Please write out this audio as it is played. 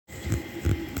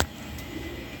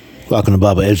Welcome to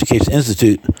Bible Education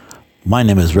Institute. My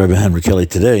name is Reverend Henry Kelly.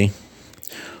 Today,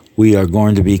 we are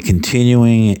going to be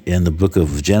continuing in the book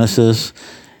of Genesis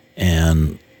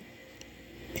and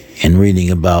reading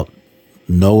about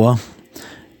Noah.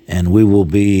 And we will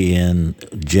be in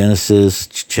Genesis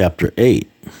chapter 8.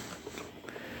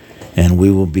 And we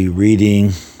will be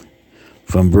reading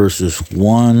from verses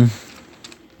 1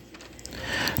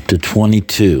 to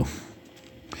 22.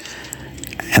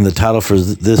 And the title for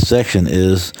this section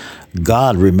is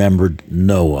God Remembered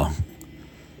Noah.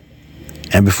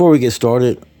 And before we get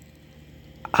started,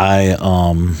 I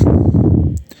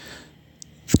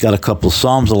got a couple of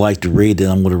Psalms I like to read,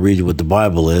 and I'm going to read you what the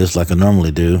Bible is, like I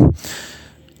normally do.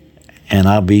 And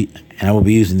I will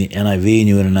be using the NIV,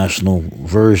 New International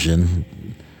Version.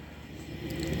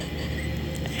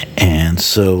 And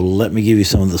so let me give you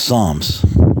some of the Psalms.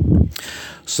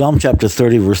 Psalm chapter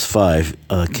 30, verse 5,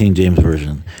 King James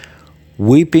Version.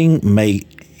 Weeping may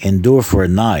endure for a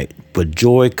night, but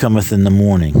joy cometh in the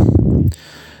morning.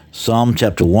 Psalm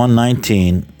chapter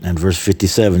 119 and verse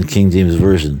 57, King James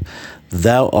Version.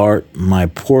 Thou art my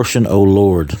portion, O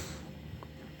Lord.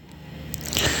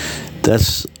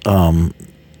 That's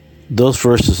those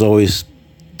verses always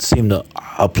seem to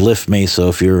uplift me.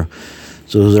 So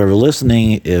who's ever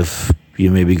listening, if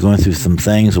you may be going through some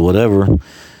things or whatever,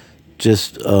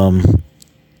 just go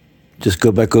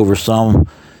back over Psalm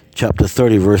chapter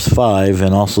 30, verse 5,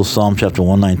 and also Psalm chapter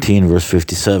 119, verse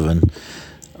 57.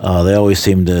 They always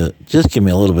seem to just give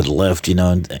me a little bit of lift,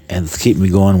 and keep me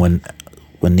going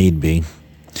when need be.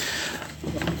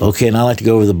 Okay, and I like to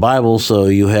go over the Bible, so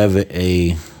you have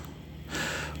a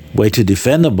way to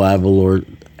defend the Bible, or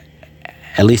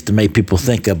at least to make people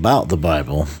think about the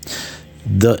Bible.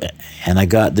 And I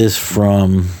got this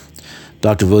from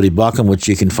Dr. Voddie Baucham, which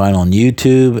you can find on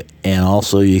YouTube, and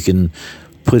also you can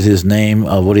put his name,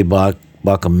 Voddie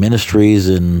Baucham Ministries,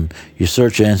 in your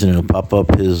search engine, and it'll pop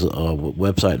up his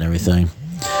website and everything.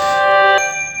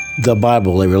 The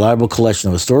Bible, a reliable collection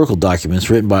of historical documents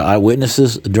written by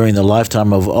eyewitnesses during the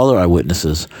lifetime of other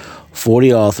eyewitnesses.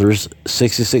 40 authors,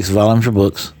 66 volumes of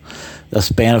books, a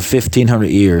span of 1,500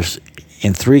 years,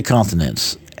 in 3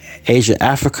 continents, Asia,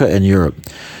 Africa, and Europe.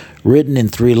 Written in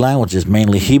 3 languages,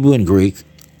 mainly Hebrew and Greek,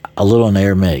 a little in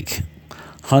Aramaic.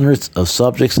 Hundreds of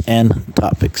subjects and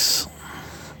topics.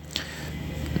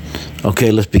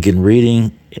 Okay, let's begin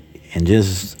reading in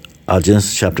Genesis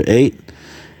chapter 8.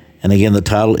 And again, the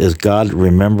title is God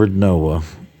Remembered Noah.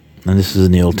 And this is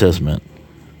in the Old Testament.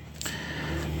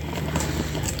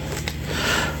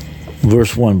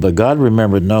 Verse 1, But God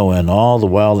remembered Noah and all the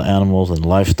wild animals and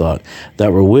livestock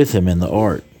that were with him in the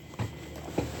ark.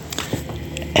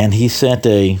 And he sent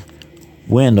a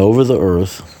wind over the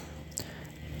earth,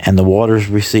 and the waters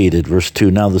receded. Verse 2,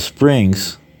 Now the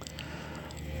springs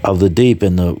of the deep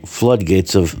and the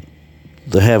floodgates of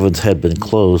the heavens had been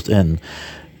closed, and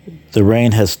the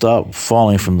rain had stopped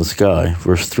falling from the sky.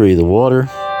 Verse 3, The water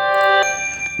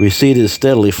receded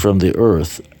steadily from the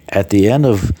earth. At the end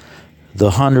of the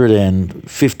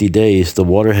 150 days, the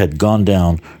water had gone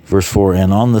down. Verse 4,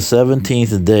 And on the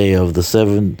 17th day of the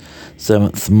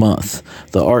seventh month,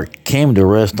 the ark came to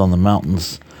rest on the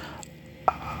mountains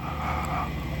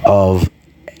of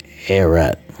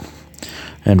Ararat.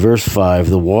 And verse 5,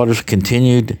 The waters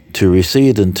continued to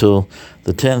recede until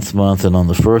the 10th month, and on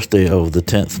the first day of the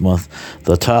 10th month,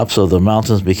 the tops of the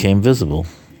mountains became visible.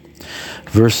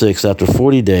 Verse 6, After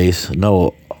 40 days,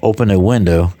 Noah opened a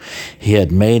window he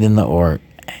had made in the ark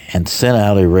and sent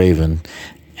out a raven,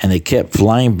 and it kept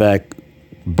flying back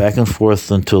and forth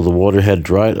until the water had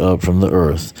dried up from the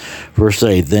earth. Verse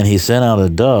 8, Then he sent out a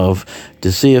dove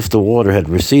to see if the water had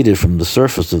receded from the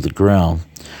surface of the ground.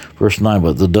 Verse 9,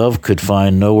 But the dove could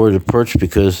find nowhere to perch,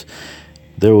 because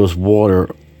there was water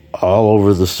all over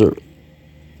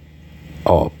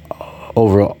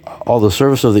over all the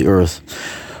surface of the earth.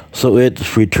 So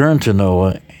it returned to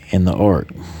Noah in the ark.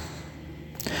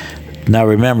 Now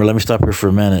remember, let me stop here for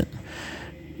a minute.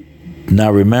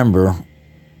 Now remember,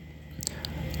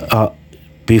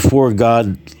 before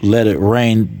God let it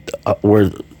rain, where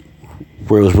it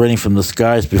was raining from the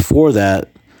skies, before that,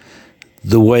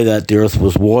 the way that the earth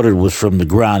was watered was from the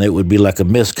ground. It would be like a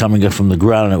mist coming up from the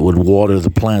ground, and it would water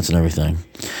the plants and everything.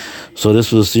 So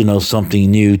this was, something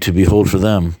new to behold for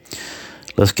them.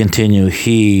 Let's continue.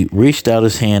 He reached out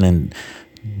his hand and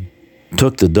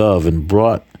took the dove and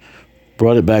brought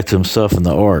it back to himself in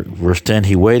the ark. Verse 10,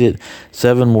 He waited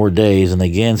 7 more days and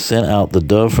again sent out the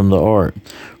dove from the ark.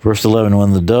 Verse 11,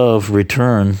 When the dove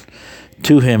returned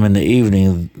to him in the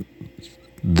evening,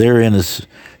 there in his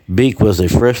beak was a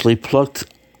freshly plucked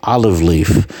olive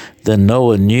leaf. Then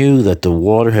Noah knew that the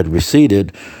water had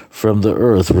receded from the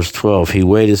earth. Verse 12, he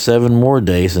waited 7 more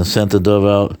days and sent the dove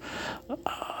out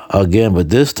again, but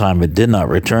this time it did not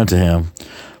return to him.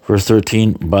 Verse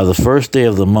 13, by the first day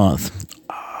of the month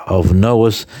of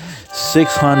Noah's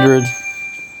 600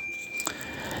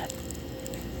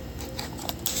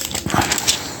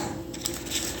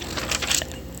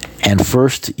 and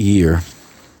first year,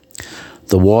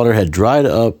 the water had dried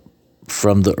up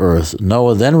from the earth.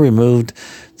 Noah then removed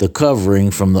the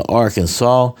covering from the ark and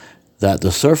saw that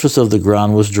the surface of the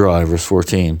ground was dry. Verse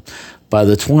 14. By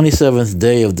the 27th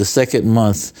day of the second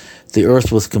month, the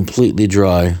earth was completely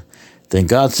dry. Then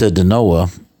God said to Noah,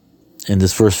 in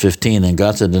this verse 15, and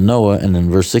God said to Noah, and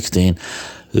in verse 16,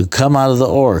 come out of the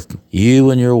ark, you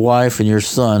and your wife and your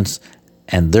sons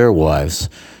and their wives.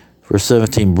 Verse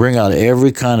 17, bring out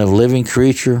every kind of living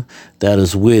creature that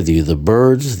is with you, the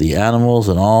birds, the animals,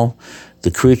 and all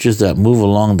the creatures that move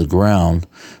along the ground,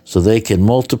 so they can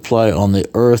multiply on the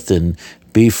earth and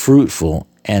be fruitful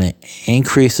and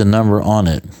increase the number on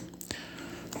it.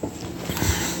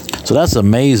 So that's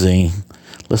amazing.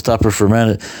 Let's stop here for a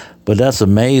minute. But that's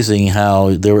amazing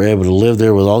how they were able to live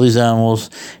there with all these animals,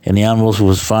 and the animals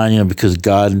was fine, because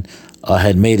God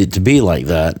had made it to be like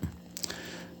that.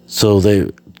 So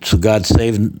God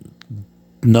saved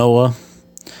Noah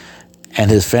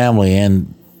and his family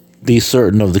and these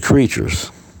certain of the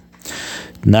creatures.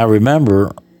 Now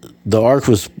remember, the ark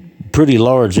was pretty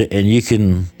large, and you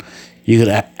could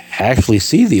actually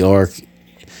see the ark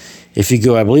if you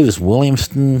go. I believe it's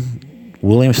Williamston,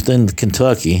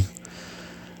 Kentucky.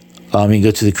 You can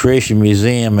go to the Creation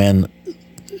Museum and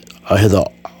the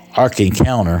Ark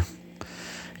Encounter.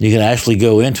 You can actually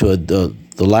go into the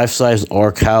life-size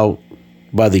ark, how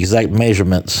by the exact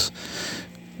measurements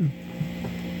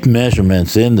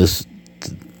in this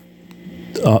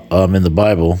in the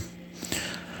Bible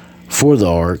for the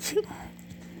ark.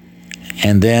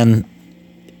 And then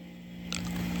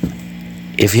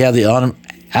if you have the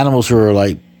animals who are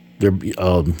like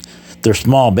they're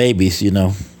small babies,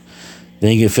 then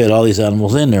you can fit all these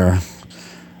animals in there.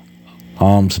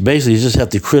 So basically, you just have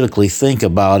to critically think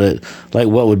about it, like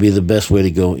what would be the best way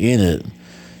to go in it.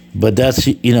 But that's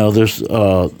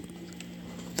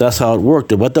that's how it worked.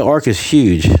 But the ark is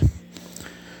huge.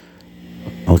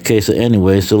 Okay, so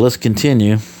anyway, so let's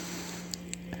continue.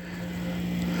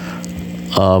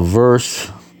 Verse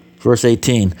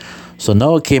 18. So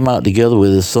Noah came out together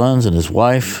with his sons and his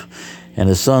wife and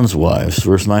his sons' wives.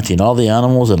 Verse 19, all the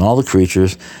animals and all the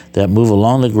creatures that move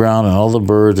along the ground and all the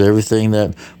birds, everything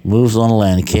that moves on the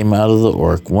land came out of the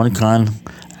ark, one kind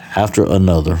after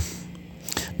another.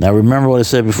 Now remember what I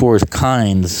said before is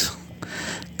kinds.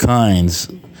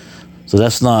 So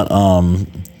that's not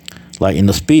like in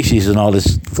the species and all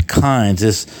this, the kinds.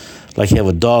 It's like you have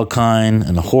a dog kind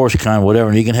and a horse kind, whatever,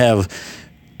 and you can have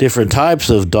different types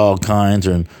of dog kinds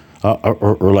or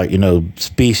like,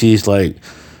 species like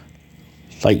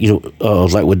like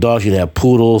with dogs, you'd have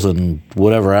poodles and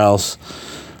whatever else,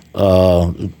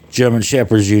 German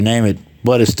shepherds, you name it.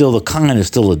 But it's still, the kind is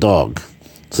still a dog.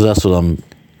 So that's what I'm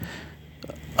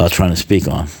trying to speak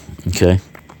on. Okay.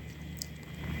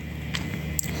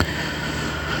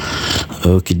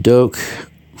 Okie doke.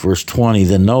 Verse 20.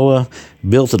 Then Noah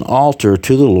built an altar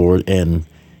to the Lord, and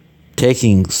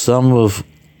taking some of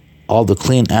all the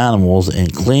clean animals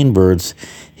and clean birds,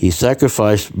 he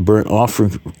sacrificed burnt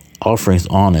offerings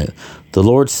on it. The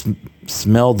Lord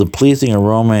smelled the pleasing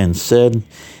aroma and said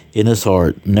in his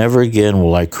heart, never again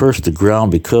will I curse the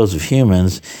ground because of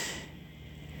humans,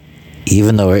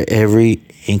 even though every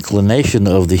inclination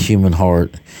of the human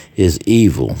heart is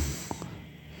evil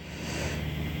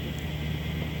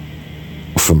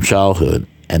from childhood,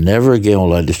 and never again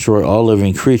will I destroy all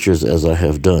living creatures as I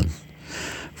have done.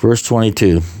 Verse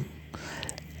 22,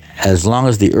 as long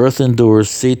as the earth endures,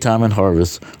 seed time and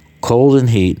harvest, cold and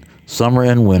heat, summer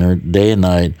and winter, day and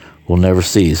night will never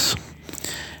cease.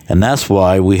 And that's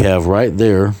why we have right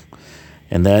there,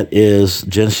 and that is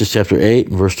Genesis chapter 8,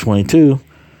 verse 22.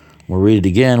 We'll read it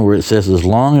again, where it says, as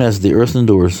long as the earth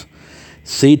endures,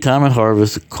 seed time and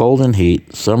harvest, cold and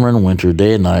heat, summer and winter,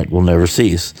 day and night will never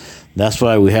cease. That's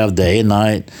why we have day and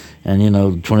night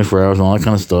and, 24 hours and all that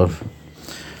kind of stuff.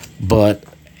 But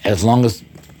as long as,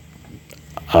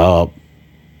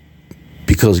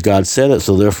 because God said it,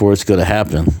 so therefore it's going to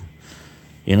happen.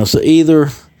 So either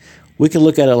we can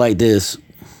look at it like this.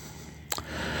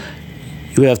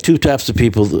 You have two types of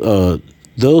people,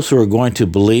 those who are going to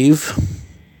believe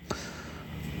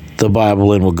the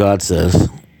Bible and what God says,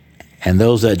 and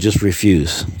those that just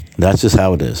refuse. That's just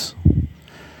how it is.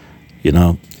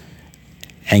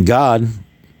 And God,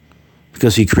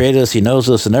 because he created us, he knows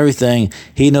us and everything.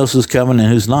 He knows who's coming and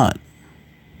who's not.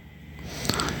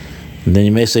 And then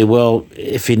you may say, well,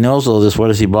 if he knows all this, why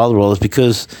does he bother all this?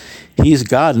 Because he's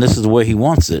God and this is the way he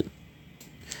wants it.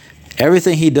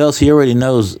 Everything he does, he already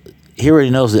knows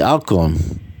the outcome.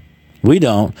 We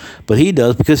don't, but he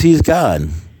does because he's God.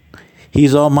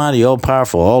 He's almighty, all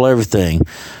powerful, all everything.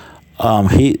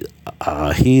 He's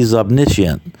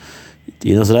omniscient.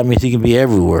 So that means he can be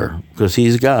everywhere because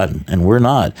he's God and we're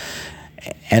not.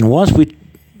 And once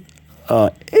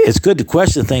it's good to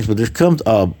question things, but there comes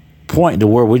a point to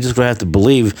where we're just going to have to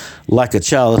believe like a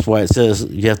child. That's why it says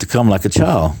you have to come like a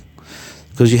child,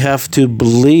 because you have to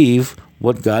believe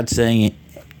what God's saying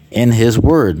in his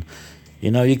word.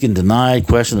 You can deny,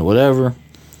 question it, whatever,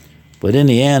 but in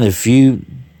the end, if you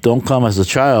don't come as a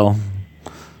child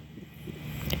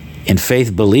in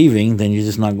faith believing, then you're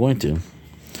just not going to.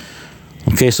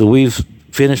 Okay, so we've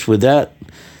finished with that,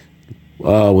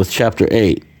 with chapter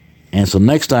 8. And so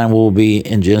next time we'll be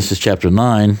in Genesis chapter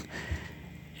 9,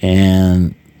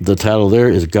 and the title there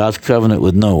is God's Covenant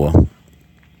with Noah.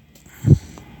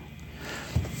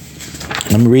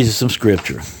 Let me read you some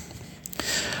scripture.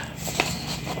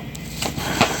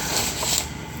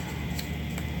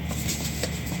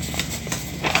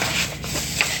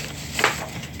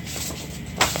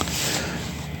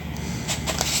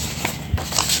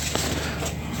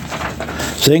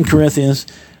 Second Corinthians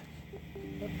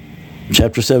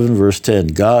chapter 7, verse 10.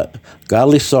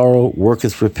 Godly sorrow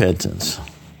worketh repentance.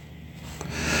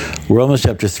 Romans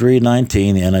chapter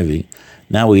 3:19, the NIV.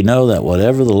 Now we know that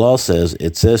whatever the law says,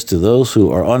 it says to those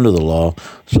who are under the law,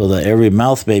 so that every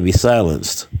mouth may be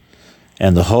silenced,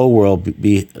 and the whole world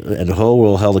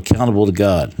held accountable to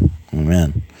God.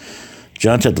 Amen.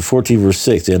 John chapter 14, verse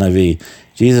 6, the NIV.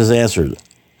 Jesus answered,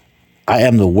 I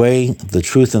am the way, the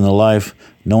truth, and the life.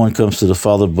 No one comes to the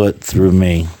Father but through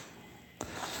me.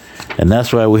 And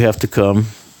that's why we have to come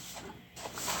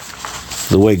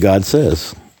the way God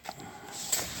says.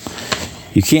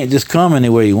 You can't just come any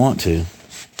way you want to,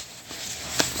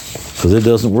 because it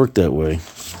doesn't work that way.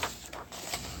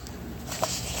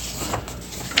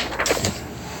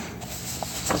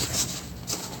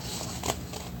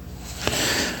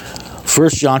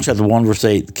 First John chapter 1, verse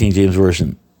 8, the King James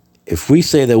Version. If we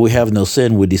say that we have no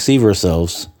sin, we deceive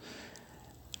ourselves,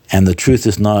 and the truth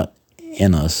is not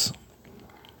in us.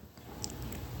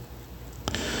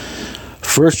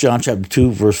 1 John chapter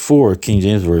 2, verse 4, King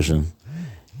James Version.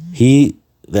 He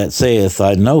that saith,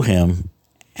 I know him,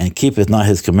 and keepeth not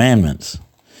his commandments,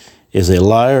 is a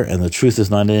liar, and the truth is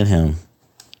not in him.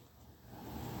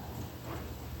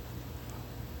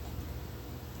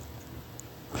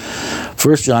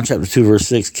 First John chapter 2, verse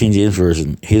 6, King James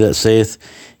Version. He that saith,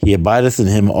 he abideth in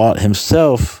him ought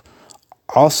himself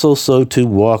also so to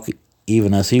walk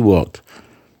even as he walked.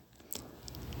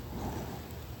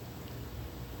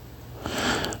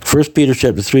 1 Peter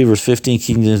chapter 3, verse 15,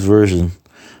 King James Version.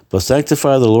 But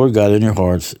sanctify the Lord God in your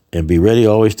hearts, and be ready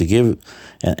always to give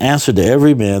an answer to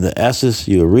every man that asks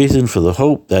you a reason for the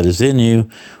hope that is in you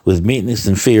with meekness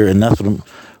and fear. And that's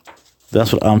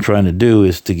what I'm trying to do,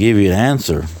 is to give you an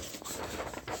answer,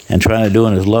 and trying to do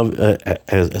it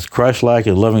as Christ-like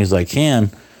and loving as I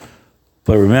can.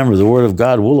 But remember, the Word of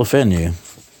God will offend you,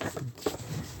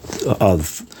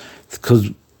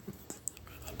 because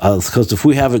if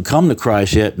we haven't come to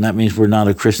Christ yet, and that means we're not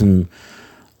a Christian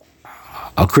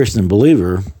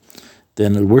believer,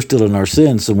 then we're still in our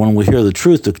sins. So when we hear the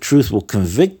truth will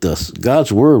convict us.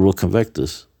 God's Word will convict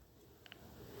us.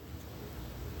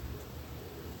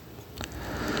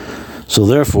 So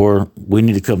therefore, we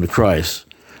need to come to Christ.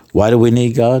 Why do we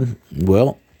need God?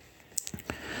 Well,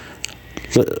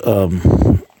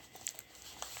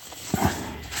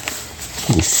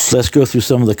 let's go through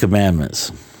some of the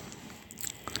commandments.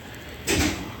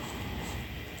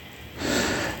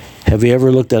 Have you ever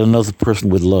looked at another person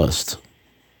with lust?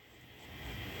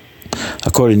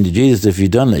 According to Jesus, if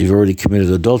you've done that, you've already committed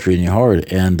adultery in your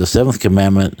heart. And the seventh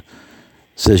commandment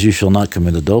says you shall not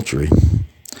commit adultery.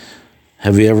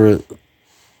 Have you ever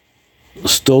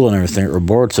stolen everything or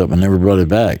borrowed something and never brought it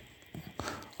back?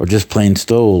 Or just plain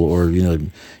stole, or you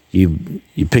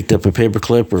picked up a paper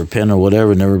clip or a pen or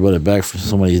whatever and never brought it back from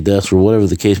somebody's desk, or whatever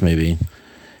the case may be.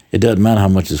 It doesn't matter how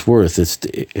much it's worth. It's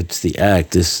the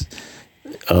act.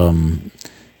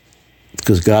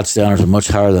 Because God's standards are much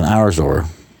higher than ours are.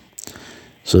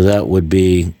 So that would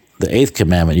be the eighth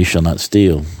commandment, you shall not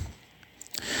steal.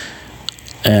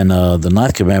 And the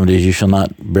ninth commandment is you shall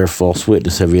not bear false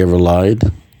witness. Have you ever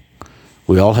lied?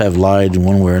 We all have lied in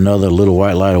one way or another, a little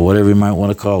white lie or whatever you might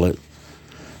want to call it.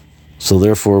 So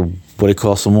therefore, what do you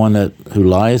call someone who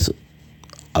lies?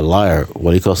 A liar.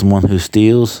 What do you call someone who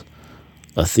steals?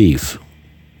 A thief.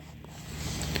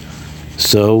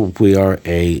 So we are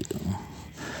a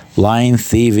lying,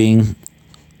 thieving,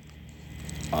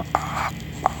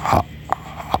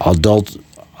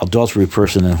 adultery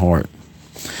person in heart.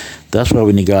 That's why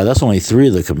we need God. That's only 3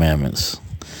 of the commandments.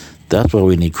 That's why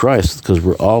we need Christ, because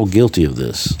we're all guilty of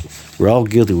this. We're all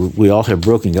guilty. We all have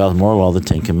broken God's moral law, the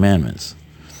 10 commandments.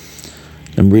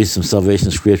 Let me read some salvation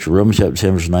scripture. Romans chapter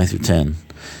 10, verse 9 through 10.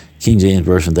 King James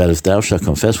Version, that if thou shalt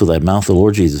confess with thy mouth the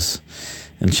Lord Jesus,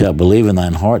 and shalt believe in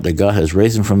thine heart that God has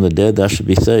raised him from the dead, thou shalt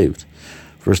be saved.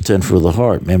 Verse 10, for the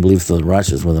heart man believeth the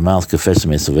righteous, with the mouth confession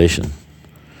made salvation.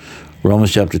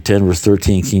 Romans chapter 10, verse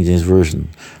 13, King James Version,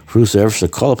 for whosoever shall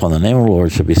call upon the name of the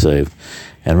Lord shall be saved.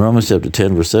 And Romans chapter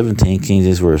 10, verse 17, King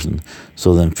James Version,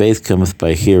 so then faith cometh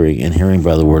by hearing, and hearing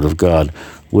by the word of God,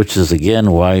 which is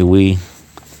again why we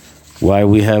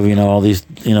have, all these,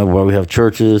 why we have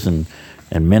churches and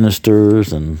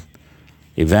ministers and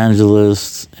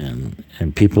evangelists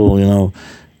and people,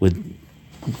 with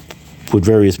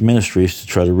various ministries to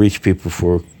try to reach people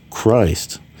for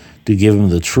Christ, to give them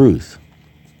the truth.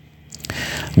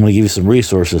 I'm going to give you some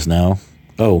resources now.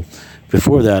 Oh,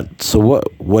 before that, so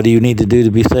what do you need to do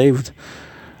to be saved?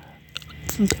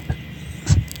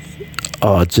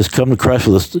 Just come to Christ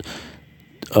with us.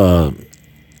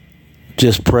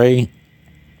 Just pray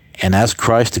and ask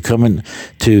Christ to come in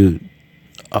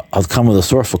come with a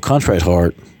sorrowful, contrite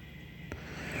heart.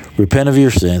 Repent of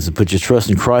your sins and put your trust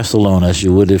in Christ alone, as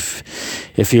you would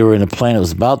if you were in a plane that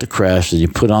was about to crash and you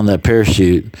put on that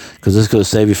parachute, because this is going to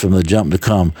save you from the jump to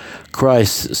come.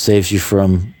 Christ saves you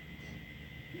from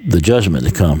the judgment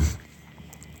to come.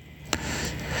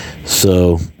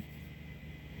 So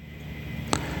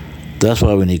that's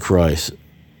why we need Christ.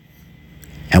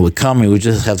 And we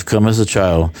just have to come as a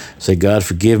child. Say, God,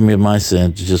 forgive me of my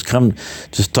sins. Just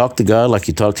talk to God like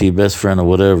you talk to your best friend or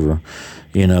whatever,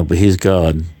 but he's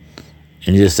God.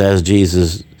 And you just ask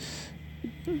Jesus,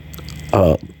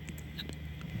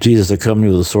 Jesus, I come to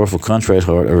you with a sorrowful, contrite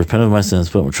heart. I repent of my sins,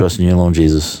 put my trust in you alone,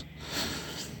 Jesus.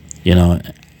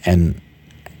 And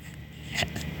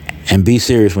be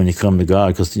serious when you come to God,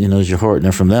 because it's your heart. And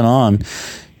then from then on,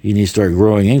 you need to start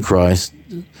growing in Christ.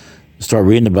 Start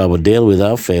reading the Bible daily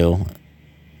without fail.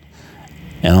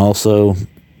 And also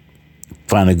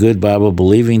find a good Bible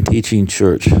believing, teaching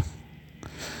church,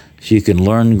 so you can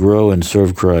learn, grow, and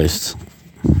serve Christ.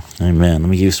 Amen. Let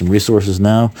me give you some resources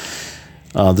now.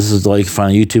 This is all you can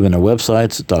find on YouTube and our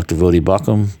websites, Dr. Voddie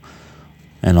Baucham.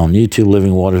 And on YouTube,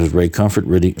 Living Waters with Ray Comfort,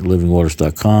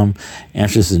 livingwaters.com.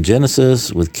 Answers in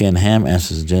Genesis with Ken Ham,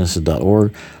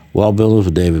 answersingenesis.org. Wall Builders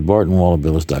with David Barton,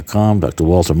 wallbuilders.com. Dr.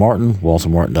 Walter Martin,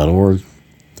 waltermartin.org.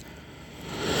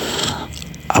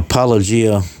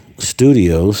 Apologia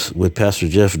Studios with Pastor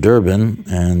Jeff Durbin,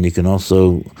 and you can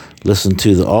also listen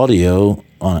to the audio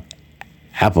on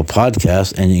Apple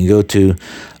Podcasts, and you can go to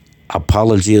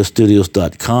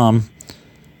apologiastudios.com,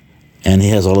 and he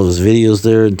has all of his videos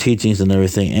there and teachings and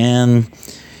everything, and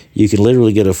you can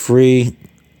literally get a free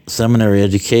seminary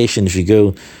education if you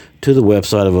go to the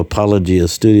website of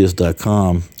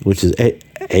apologiastudios.com, which is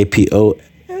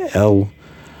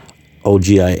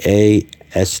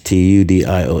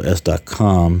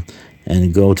apologiastudios.com,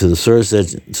 and go to the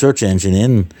search engine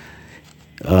in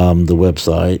the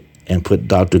website and put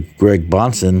Dr. Greg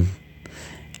Bahnsen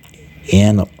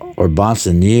in, or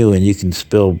Bahnsen U, and you can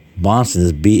spell Bahnsen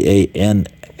as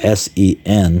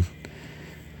Bansen.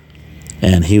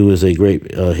 And he was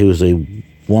a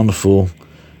wonderful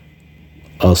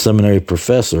seminary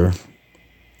professor,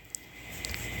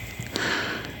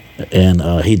 and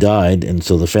he died, and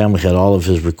so the family had all of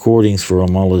his recordings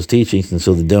from all his teachings, and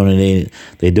so they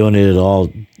donated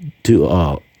all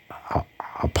to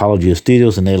Apologia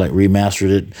Studios, and they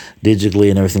remastered it digitally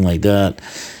and everything like that.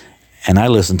 And I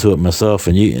listened to it myself,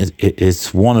 and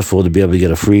it's wonderful to be able to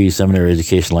get a free seminary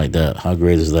education like that. How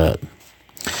great is that?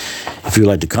 If you'd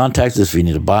like to contact us, if you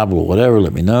need a Bible or whatever,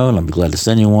 let me know, and I'll be glad to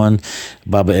send you one.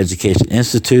 Bible Education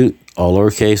Institute, all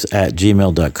lowercase, at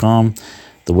gmail.com.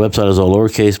 The website is all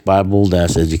lowercase,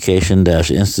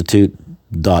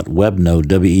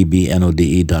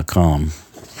 Bible-education-institute.webnode.com.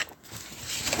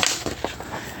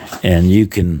 And you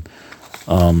can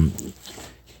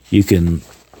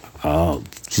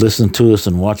listen to us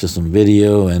and watch us on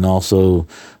video, and also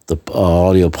the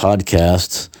audio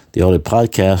podcasts. The audio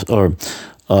podcast, or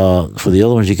for the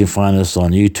other ones, you can find us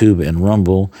on YouTube and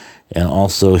Rumble, and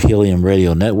also Helium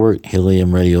Radio Network,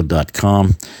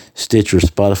 heliumradio.com, Stitcher,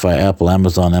 Spotify, Apple,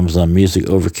 Amazon Music,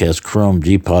 Overcast, Chrome,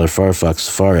 Gpod, Firefox,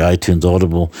 Safari, iTunes,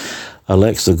 Audible,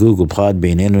 Alexa, Google,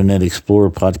 Podbean, Internet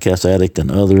Explorer, Podcast Addict, and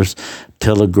others,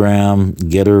 Telegram,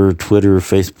 Getter, Twitter,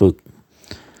 Facebook,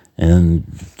 and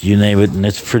you name it, and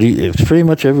it's pretty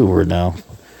much everywhere now.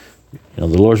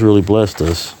 the Lord's really blessed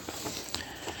us.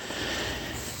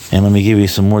 And let me give you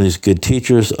some more of these good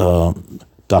teachers.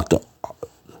 Dr.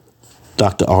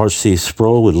 R.C.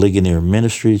 Sproul with Ligonier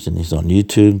Ministries, and he's on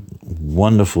YouTube.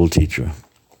 Wonderful teacher.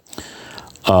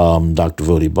 Dr.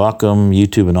 Vodi Bakum,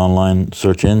 YouTube and online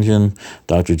search engine.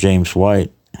 Dr. James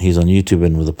White, he's on YouTube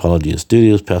and with Apologia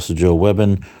Studios. Pastor Joe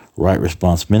Webbin, Right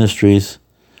Response Ministries.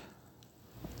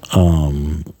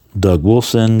 Doug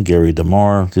Wilson, Gary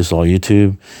DeMar, this is all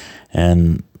YouTube.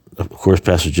 And, of course,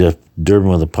 Pastor Jeff Durbin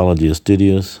with Apologia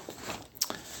Studios.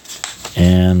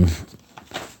 And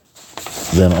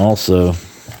then also,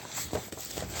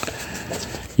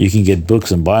 you can get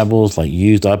books and Bibles, like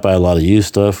used. I buy a lot of used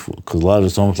stuff because a lot of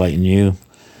it's almost like new.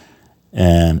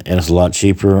 And it's a lot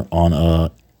cheaper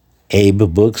on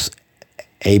Abe Books,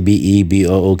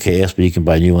 ABEBOOKS, but you can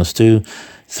buy new ones too.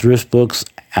 Thrift Books,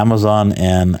 Amazon,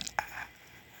 and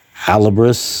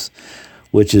Alibris,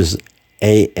 which is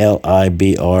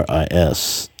ALIBRIS.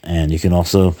 And you can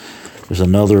also, there's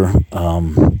another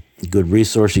good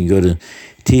resource. You can go to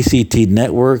TCT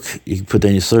Network. You can put that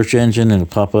in your search engine and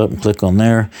it'll pop up, and click on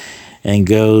there and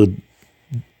go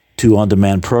to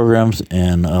on-demand programs.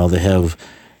 And they have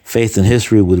Faith and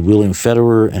History with William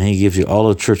Federer, and he gives you all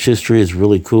of church history. It's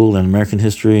really cool. And American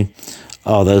history.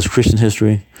 Oh, that is Christian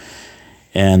history.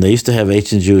 And they used to have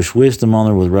Ancient Jewish Wisdom on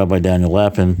there with Rabbi Daniel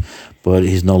Lapin, but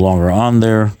he's no longer on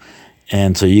there.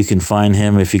 And so you can find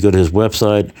him if you go to his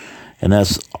website, and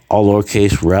that's all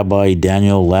lowercase,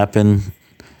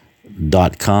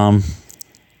 RabbiDanielLapin.com.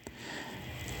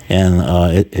 And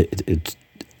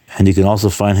and you can also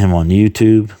find him on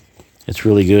YouTube. It's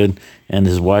really good. And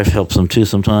his wife helps him too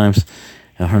sometimes.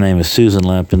 And her name is Susan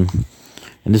Lapin.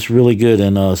 And it's really good.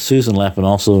 And Susan Lapin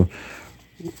also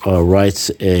writes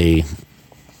a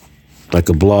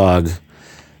blog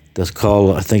that's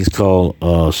called, I think it's called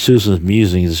Susan's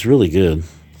Musings. It's really good.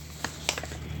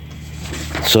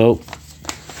 So,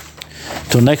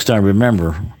 till next time,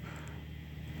 remember,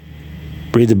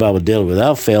 read the Bible daily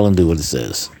without fail and do what it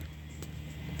says.